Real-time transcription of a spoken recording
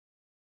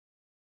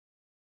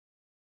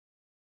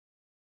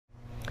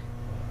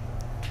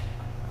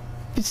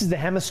This is the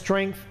hammer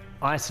strength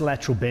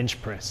isolateral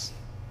bench press.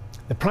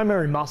 The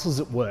primary muscles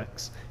it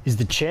works is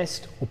the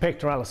chest or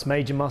pectoralis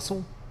major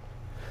muscle,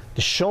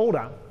 the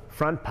shoulder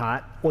front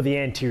part or the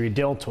anterior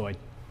deltoid.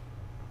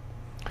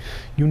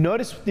 You'll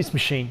notice with this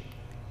machine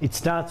it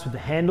starts with the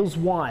handles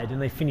wide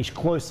and they finish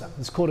closer.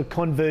 It's called a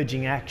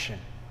converging action.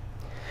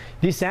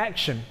 This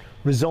action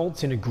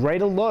results in a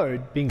greater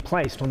load being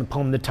placed on the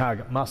palm of the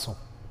target muscle.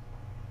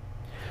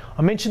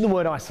 I mentioned the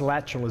word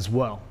isolateral as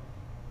well.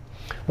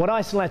 What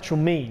isolateral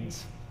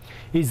means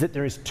is that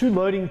there is two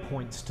loading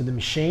points to the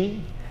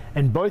machine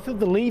and both of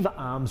the lever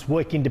arms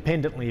work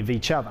independently of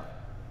each other.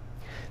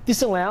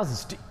 This allows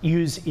us to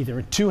use either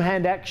a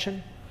two-hand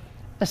action,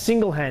 a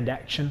single-hand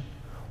action,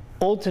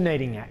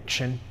 alternating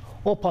action,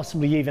 or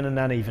possibly even an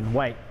uneven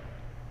weight.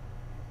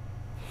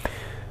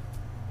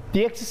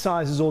 The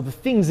exercises or the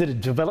things that are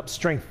developed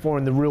strength for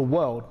in the real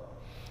world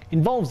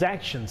involves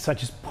actions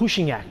such as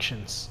pushing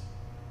actions.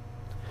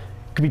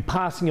 It could be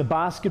passing a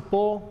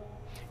basketball,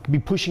 it could be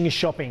pushing a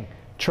shopping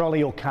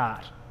trolley or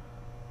cart.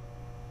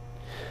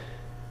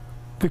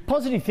 The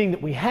positive thing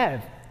that we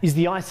have is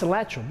the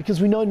isolateral,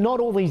 because we know not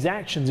all these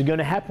actions are going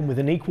to happen with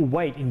an equal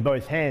weight in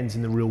both hands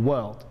in the real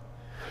world.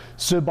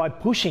 So by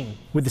pushing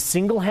with a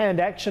single hand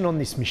action on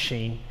this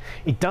machine,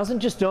 it doesn't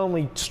just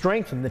only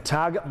strengthen the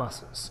target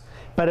muscles,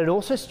 but it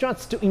also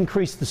starts to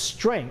increase the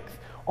strength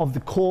of the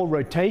core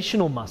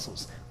rotational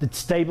muscles that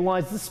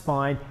stabilize the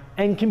spine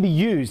and can be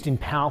used in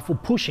powerful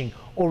pushing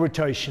or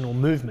rotational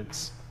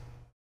movements.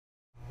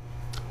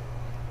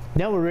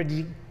 Now we're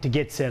ready to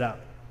get set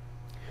up.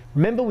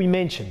 Remember we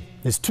mentioned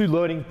there's two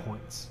loading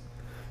points.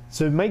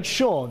 So make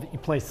sure that you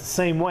place the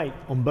same weight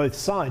on both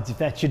sides if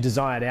that's your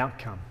desired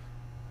outcome.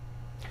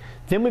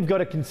 Then we've got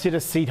to consider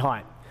seat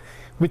height.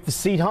 With the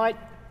seat height,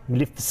 you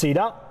lift the seat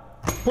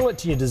up, pull it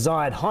to your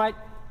desired height,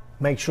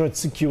 make sure it's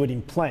secured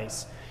in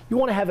place. You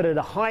want to have it at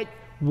a height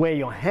where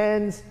your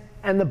hands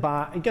and the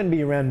bar are going to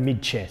be around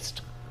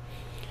mid-chest.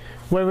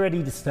 We're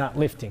ready to start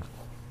lifting.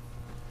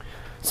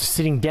 So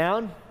sitting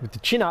down with the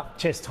chin up,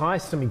 chest high,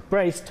 stomach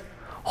braced,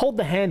 hold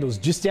the handles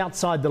just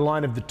outside the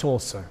line of the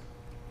torso.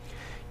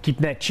 Keep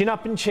that chin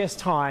up and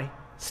chest high,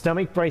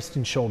 stomach braced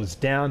and shoulders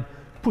down.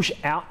 Push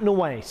out and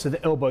away so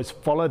the elbows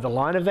follow the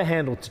line of the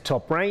handle to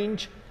top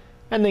range,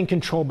 and then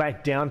control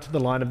back down to the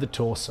line of the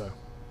torso.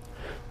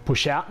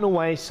 Push out and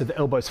away so the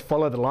elbows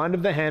follow the line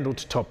of the handle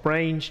to top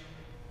range,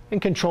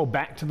 and control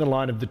back to the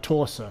line of the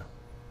torso.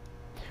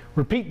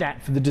 Repeat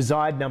that for the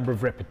desired number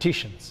of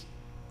repetitions.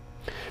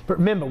 But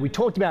remember, we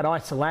talked about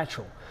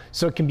isolateral,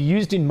 so it can be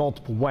used in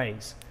multiple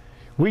ways.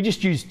 We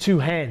just use two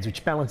hands,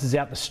 which balances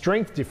out the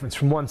strength difference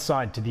from one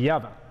side to the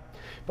other.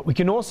 But we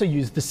can also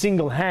use the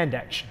single hand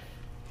action.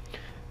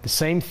 The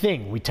same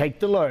thing, we take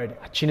the load,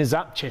 our chin is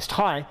up, chest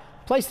high,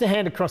 place the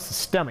hand across the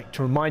stomach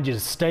to remind you to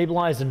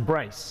stabilize and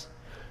brace.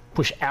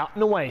 Push out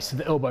and away so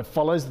the elbow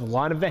follows the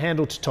line of the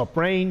handle to top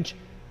range,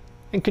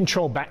 and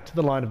control back to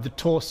the line of the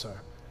torso.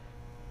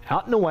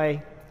 Out and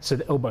away so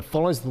the elbow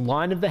follows the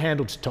line of the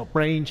handle to top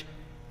range,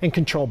 and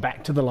control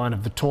back to the line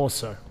of the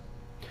torso.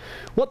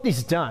 What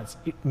this does,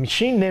 the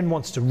machine then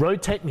wants to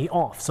rotate me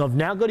off, so I've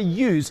now got to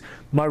use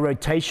my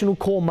rotational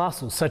core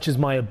muscles such as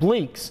my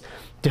obliques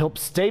to help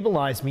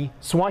stabilize me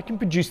so I can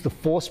produce the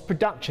forced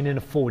production in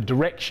a forward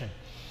direction.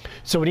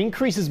 So it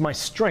increases my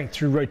strength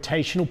through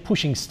rotational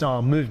pushing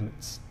style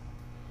movements.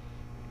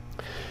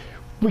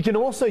 We can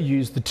also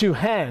use the two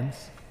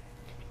hands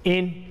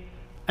in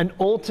an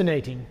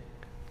alternating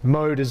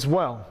mode as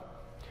well.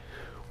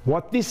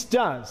 What this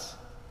does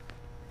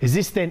is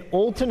this then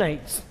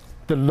alternates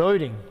the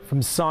loading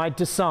from side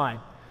to side.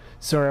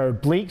 So our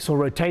obliques or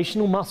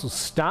rotational muscles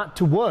start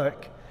to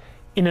work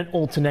in an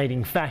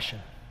alternating fashion.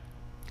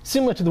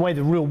 Similar to the way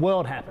the real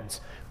world happens,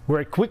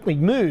 where it quickly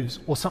moves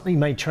or something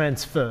may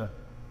transfer.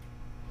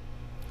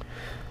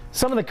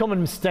 Some of the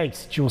common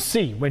mistakes that you'll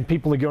see when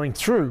people are going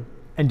through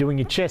and doing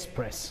a chest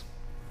press.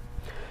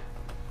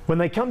 When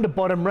they come to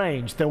bottom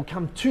range, they'll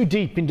come too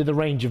deep into the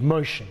range of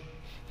motion.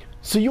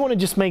 So you want to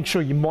just make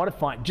sure you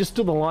modify it just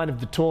to the line of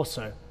the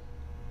torso.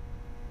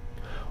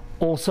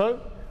 Also,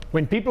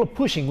 when people are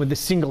pushing with a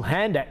single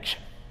hand action,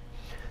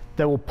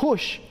 they will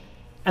push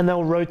and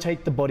they'll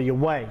rotate the body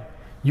away.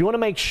 You want to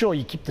make sure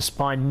you keep the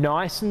spine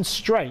nice and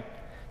straight,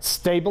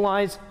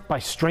 stabilize by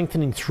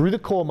strengthening through the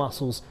core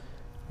muscles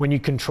when you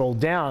control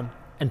down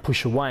and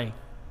push away.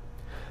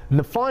 And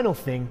the final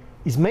thing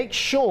is make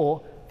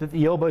sure that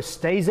the elbow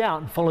stays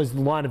out and follows the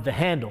line of the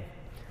handle.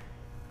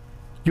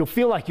 You'll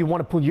feel like you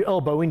want to pull your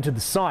elbow into the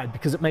side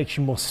because it makes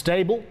you more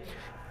stable,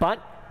 but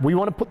we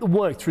want to put the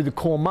work through the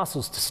core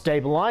muscles to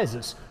stabilize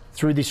us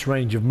through this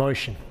range of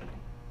motion.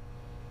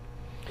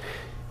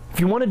 If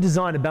you want to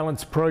design a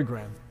balanced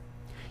program,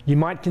 you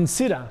might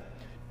consider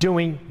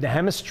doing the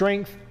hammer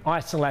strength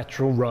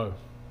isolateral row.